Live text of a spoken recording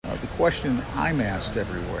question I'm asked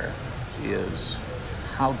everywhere is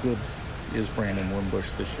how good is Brandon Wimbush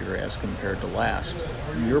this year as compared to last?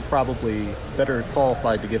 You're probably better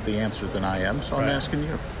qualified to give the answer than I am, so I'm asking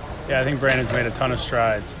you. Yeah, I think Brandon's made a ton of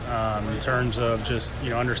strides in terms of just,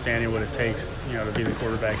 understanding what it takes, to be the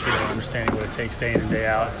quarterback here, understanding what it takes day in and day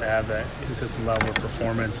out to have that consistent level of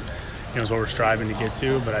performance, is what we're striving to get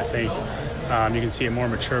to. But I think you can see a more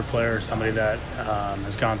mature player, somebody that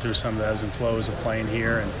has gone through some of the ebbs and flows of playing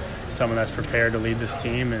here, and someone that's prepared to lead this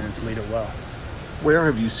team and to lead it well. Where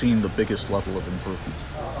have you seen the biggest level of improvement?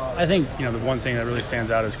 I think, the one thing that really stands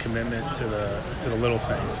out is commitment to the little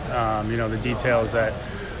things. The details that,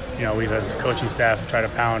 we've as a coaching staff try to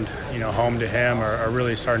pound, home to him are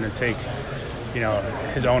really starting to take,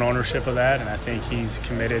 his own ownership of that. And I think he's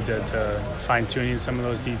committed to fine-tuning some of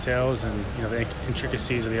those details and, the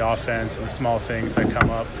intricacies of the offense and the small things that come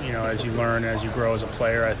up, as you learn, as you grow as a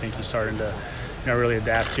player. I think he's starting to, really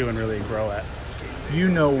adapt to and really grow at. You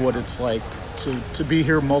know what it's like to be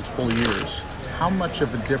here multiple years. How much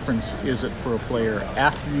of a difference is it for a player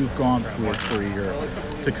after you've gone through it for a year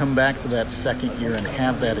to come back for that second year and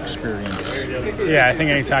have that experience? Yeah, I think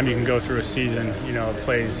anytime you can go through a season, it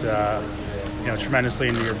plays tremendously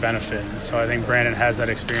into your benefit. And so I think Brandon has that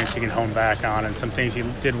experience he can hone back on, and some things he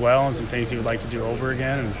did well and some things he would like to do over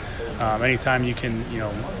again. And anytime you can,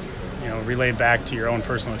 relay back to your own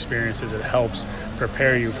personal experiences, it helps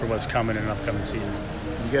prepare you for what's coming in an upcoming season.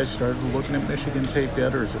 You guys started looking at Michigan tape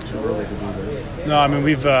yet, or is it too early to do that? No, I mean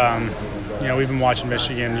we've been watching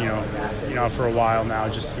Michigan, for a while now,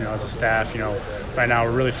 just as a staff. Right now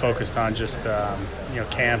we're really focused on just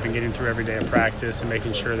camp and getting through every day of practice and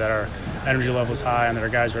making sure that our energy level is high and that our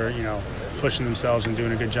guys are pushing themselves and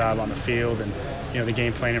doing a good job on the field. And the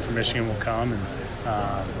game planning for Michigan will come,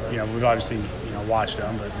 and we've obviously watched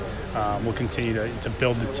them, but we'll continue to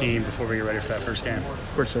build the team before we get ready for that first game.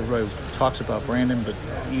 Of course, everybody talks about Brandon, but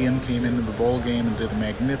Ian came into the bowl game and did a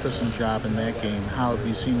magnificent job in that game. How have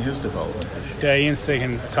you seen his development this year? Yeah, Ian's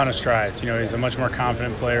taken a ton of strides. He's a much more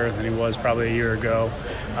confident player than he was probably a year ago.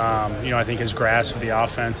 I think his grasp of the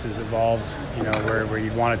offense has evolved, where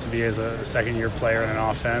you'd want it to be as a second-year player in an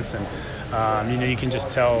offense. And you can just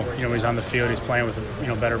tell, when he's on the field, he's playing with,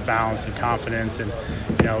 better balance and confidence and,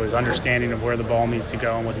 his understanding of where the ball needs to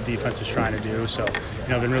go and what the defense is trying to do. So,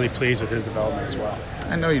 I've been really pleased with his development as well.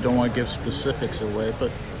 I know you don't want to give specifics away, but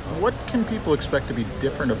what can people expect to be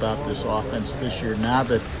different about this offense this year now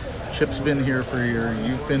that Chip's been here for a year,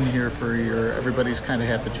 you've been here for a year, everybody's kind of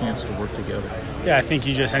had the chance to work together? Yeah, I think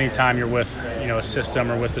anytime you're with, a system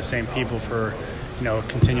or with the same people for, a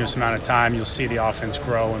continuous amount of time, you'll see the offense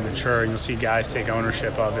grow and mature, and you'll see guys take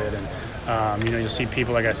ownership of it. And, you'll see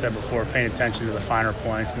people, like I said before, paying attention to the finer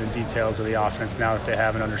points and the details of the offense now that they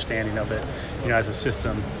have an understanding of it. As a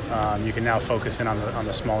system, you can now focus in on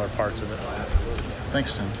the smaller parts of it.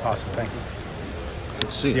 Thanks, Tim. Awesome. Thank you. Good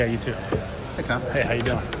to see you. Yeah, you too. Hey, Tom. Hey, how you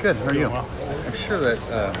doing? Good. How are you? Well. I'm sure that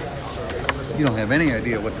you don't have any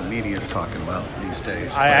idea what the media is talking about these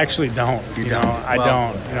days. I actually don't. You don't? I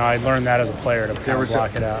don't. I learned that as a player to kind of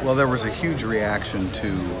block it out. Well, there was a huge reaction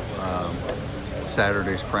to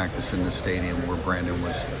Saturday's practice in the stadium where Brandon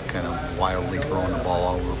was kind of wildly throwing the ball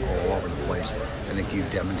all over the place. I think you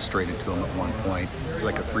demonstrated to him at one point. It was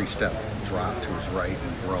like a 3-step drop to his right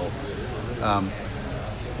and throw.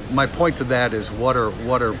 My point to that is, what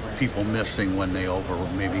are people missing when they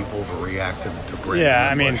maybe overreacted to Brandon? Yeah,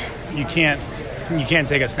 I mean, you can't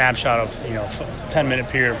take a snapshot of 10-minute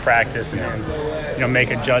period of practice and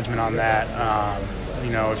make a judgment on that.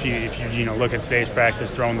 If you look at today's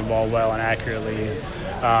practice, throwing the ball well and accurately.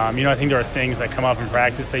 I think there are things that come up in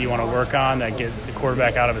practice that you want to work on that get the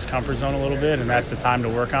quarterback out of his comfort zone a little bit, and that's the time to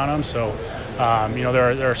work on them. So,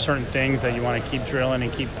 there are certain things that you want to keep drilling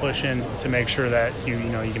and keep pushing to make sure that you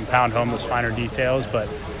can pound home those finer details. But,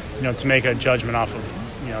 to make a judgment off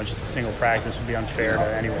of, just a single practice would be unfair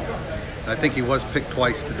to anyone. I think he was picked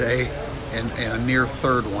twice today, and a near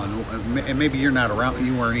third one. And maybe you're not around.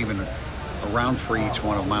 You weren't even around for each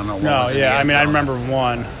one of them. I don't know. No, yeah. I mean, I remember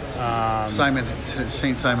one.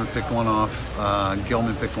 St. Simon picked one off.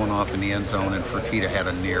 Gilman picked one off in the end zone, and Fertitta had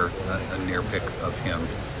a near pick of him.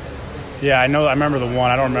 Yeah, I know. I remember the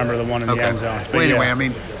one. I don't remember the one in the end zone. Well, anyway, I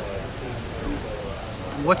mean,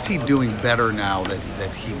 what's he doing better now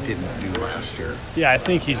that he didn't do last year? Yeah, I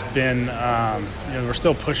think he's been. We're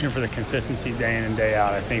still pushing for the consistency day in and day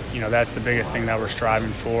out. I think that's the biggest thing that we're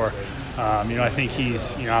striving for. I think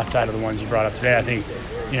he's outside of the ones you brought up today. I think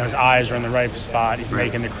his eyes are in the right spot. He's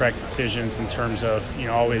making the correct decisions in terms of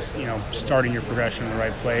always starting your progression in the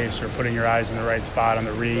right place or putting your eyes in the right spot on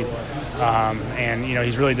the read. And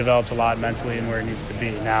he's really developed a lot mentally and where he needs to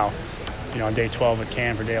be now. on day 12 at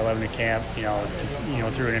camp or day 11 at camp,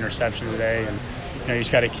 threw an interception today, and you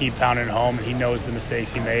just got to keep pounding it home. And he knows the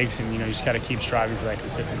mistakes he makes, and you just got to keep striving for that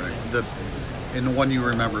consistency. And the one you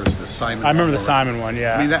remember is the Simon. I remember the Simon one,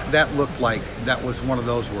 yeah. I mean, that looked like that was one of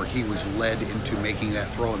those where he was led into making that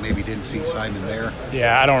throw and maybe didn't see Simon there.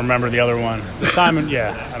 Yeah, I don't remember the other one. The Simon,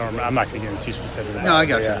 yeah, I don't remember. I'm not going to get into too specific. No, I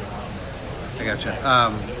got you. Yeah. I got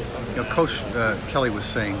you. Coach Kelly was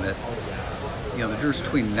saying that, the difference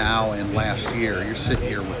between now and last year, you're sitting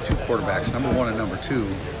here with two quarterbacks, number one and number two,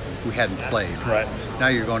 who hadn't played. Right. Now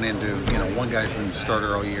you're going into, one guy's been the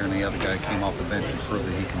starter all year and the other guy came off the bench and proved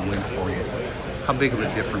that he can win for you. How big of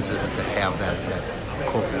a difference is it to have that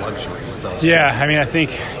quote luxury with those? Yeah, guys? I mean, I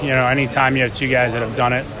think, anytime you have two guys that have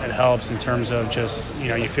done it, it helps in terms of just,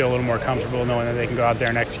 you feel a little more comfortable knowing that they can go out there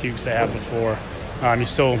and execute because they have before. You're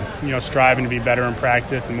still, striving to be better in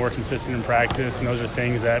practice and more consistent in practice, and those are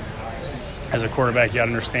things that, as a quarterback, you got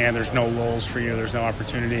to understand there's no lulls for you. There's no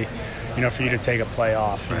opportunity, for you to take a play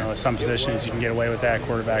off. Some positions you can get away with that.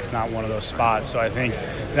 Quarterback's not one of those spots. So I think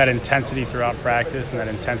that intensity throughout practice and that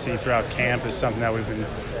intensity throughout camp is something that we've been,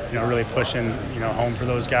 really pushing, home for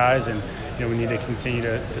those guys. And, we need to continue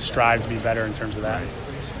to strive to be better in terms of that.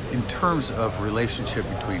 In terms of relationship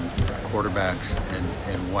between quarterbacks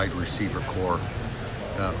and wide receiver core,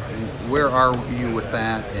 where are you with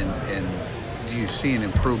that? And do you see an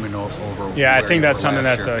improvement over? Yeah, I think that's something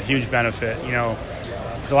that's a huge benefit.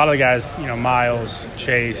 Because a lot of the guys, Miles,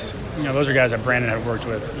 Chase, those are guys that Brandon had worked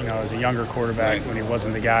with, as a younger quarterback when he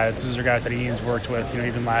wasn't the guy. Those are guys that Ian's worked with,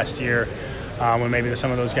 even last year when maybe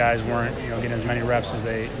some of those guys weren't, getting as many reps as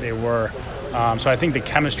they were. So I think the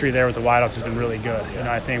chemistry there with the wideouts has been really good.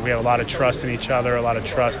 I think we have a lot of trust in each other, a lot of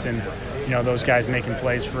trust in, those guys making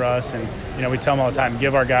plays for us. And, we tell them all the time,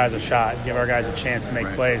 give our guys a shot, give our guys a chance to make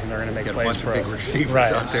plays, and they're going to make plays for us.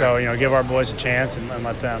 Right. Out there. So, give our boys a chance and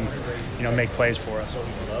let them, make plays for us.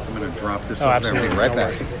 I'm going to drop this over there. Absolutely. Right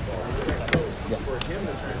back. Yeah.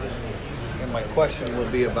 And my question will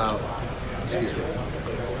be about, excuse me.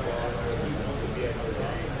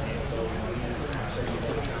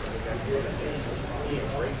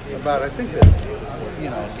 About, I think that,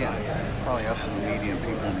 again, probably us and the media and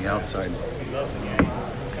people on the outside,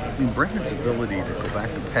 Brandon's ability to go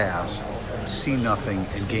back to pass, see nothing,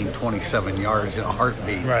 and gain 27 yards in a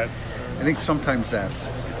heartbeat. Right. I think sometimes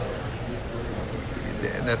that's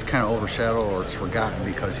kind of overshadowed or it's forgotten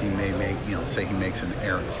because he may make, say he makes an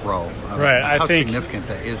errant throw. Right. How I think significant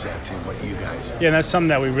that is that to what you guys? Yeah, and that's something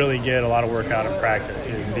that we really get a lot of work out in practice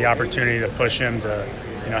is the opportunity to push him to,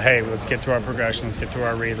 hey, let's get through our progression, let's get through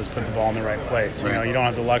our read, let's put the ball in the right place. Right. You don't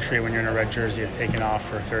have the luxury when you're in a red jersey of taking off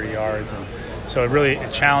for 30 yards. And so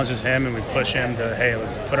it challenges him, and we push him to, hey,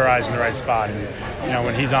 let's put our eyes in the right spot. And,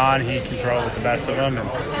 when he's on, he can throw it with the best of them.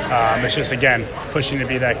 And it's just, again, pushing to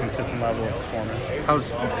be that consistent level of performance.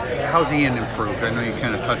 How's Ian improved? I know you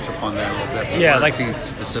kind of touched upon that a little bit, but where is he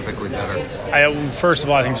specifically better? First of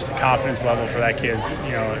all, I think just the confidence level for that kid's,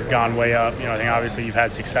 gone way up. I think obviously you've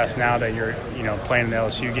had success now that you're, playing in the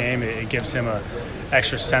LSU game. It gives him a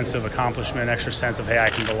extra sense of accomplishment, extra sense of, hey, I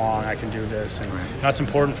can belong, I can do this. And that's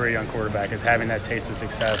important for a young quarterback is having that taste of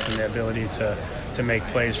success and the ability to make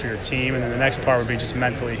plays for your team. And then the next part would be just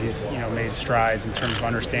mentally he's, made strides in terms of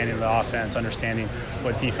understanding the offense, understanding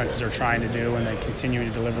what defenses are trying to do, and then continuing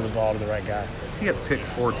to deliver the ball to the right guy. He got picked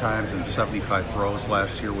 4 times in 75 throws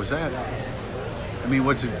last year. Was that,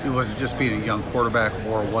 was it just being a young quarterback,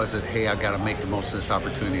 or was it, hey, I got to make the most of this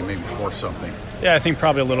opportunity and maybe force something? Yeah, I think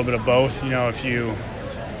probably a little bit of both.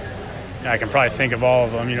 I can probably think of all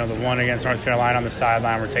of them. The one against North Carolina on the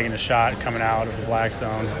sideline, we're taking a shot coming out of the black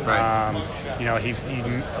zone. Right. He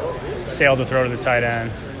sailed the throw to the tight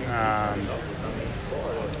end.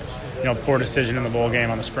 Poor decision in the bowl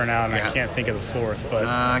game on the sprint out, and I can't think of the fourth. But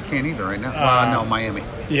I can't either right now. No, Miami.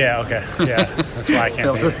 Yeah, okay. Yeah, that's why I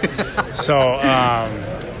can't think. So,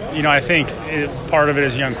 I think part of it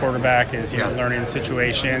as a young quarterback is, learning the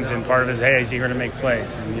situations, and part of it is, hey, he's eager to make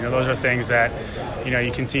plays. And, those are things that,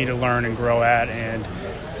 you continue to learn and grow at. And,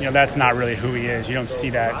 that's not really who he is. You don't see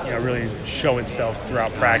that, really show itself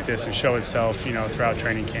throughout practice and show itself, throughout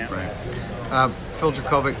training camp. Right. Phil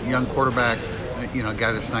Jurkovec, young quarterback, a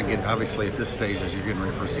guy that's not getting, obviously at this stage as you're getting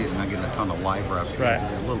ready for a season, not getting a ton of live reps. Right.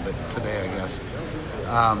 A little bit today, I guess.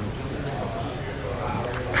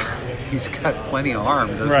 He's got plenty of arm,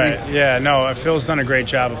 doesn't he? Yeah, no, Phil's done a great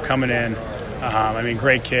job of coming in.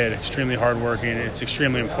 Great kid, extremely hardworking. It's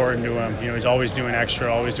extremely important to him. He's always doing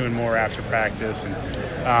extra, always doing more after practice. And,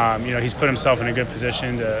 he's put himself in a good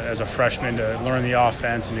position as a freshman to learn the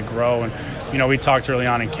offense and to grow. And, we talked early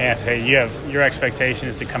on in camp, hey, your expectation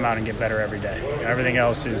is to come out and get better every day. Everything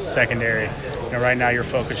else is secondary. right now your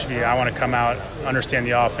focus should be, I want to come out, understand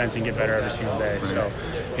the offense, and get better every single day. Right. So,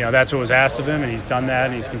 that's what was asked of him, and he's done that,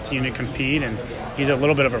 and he's continued to compete, and he's a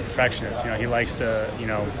little bit of a perfectionist. He likes to,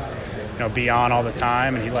 be on all the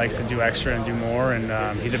time, and he likes to do extra and do more,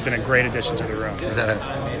 and he's been a great addition to the room. Is that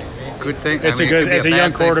a good thing? It's a good, as a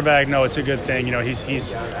young thing. quarterback, no, it's a good thing.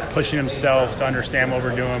 He's pushing himself to understand what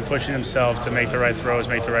we're doing, pushing himself to make the right throws,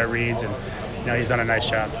 make the right reads, and he's done a nice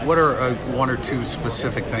job. What are one or two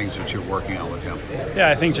specific things that you're working on with him? Yeah,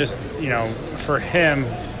 I think just, for him,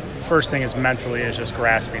 first thing is mentally is just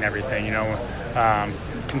grasping everything,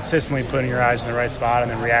 consistently putting your eyes in the right spot and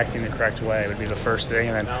then reacting the correct way would be the first thing.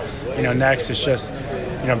 And then, next is just,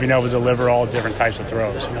 being able to deliver all different types of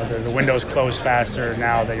throws. The windows close faster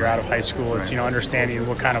now that you're out of high school. It's, understanding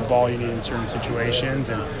what kind of ball you need in certain situations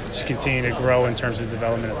and just continue to grow in terms of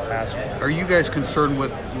development as a passer. Are you guys concerned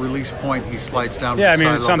with release point? He slides down. Yeah,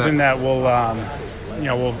 it's something that we'll,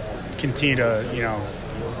 we'll continue to,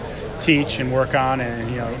 teach and work on,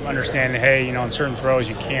 and understand that, hey, in certain throws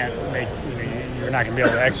you can't make, you're not going to be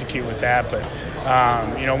able to execute with that. But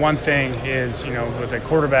one thing is, with a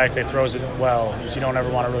quarterback that throws it well, is you don't ever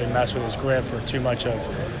want to really mess with his grip or too much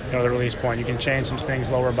of the release point. You can change some things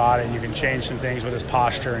lower body, you can change some things with his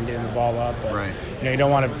posture and getting the ball up. But, right. You don't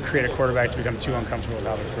want to create a quarterback to become too uncomfortable with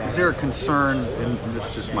how they're throwing. Is there a concern, and this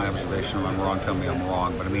is just my observation, if I'm wrong, tell me I'm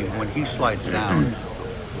wrong, but when he slides down,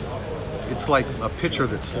 it's like a pitcher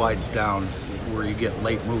that slides down where you get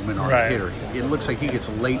late movement on a hitter. It looks like he gets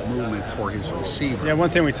late movement for his receiver. Yeah, one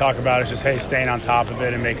thing we talk about is just, hey, staying on top of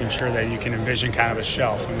it and making sure that you can envision kind of a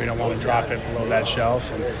shelf, and we don't want to drop it below that shelf.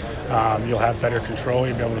 And you'll have better control.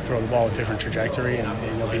 You'll be able to throw the ball with different trajectory,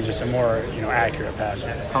 and you'll be just a more accurate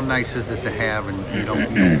passer. How nice is it to have, and you don't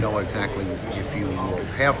know exactly if you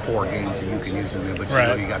have 4 games that you can use them in, but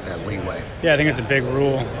you got that leeway. Yeah, I think it's a big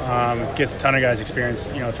rule. It gets a ton of guys experience,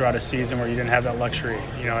 throughout a season where you didn't have that luxury.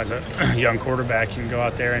 As a young quarterback, you can go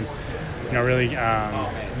out there and really you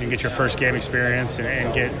can get your first game experience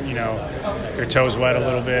and get your toes wet a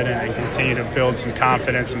little bit and continue to build some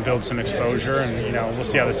confidence and build some exposure, and we'll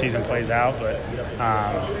see how the season plays out, but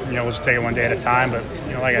we'll just take it one day at a time. But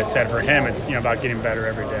like I said, for him, it's about getting better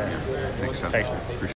every day. Thanks, man.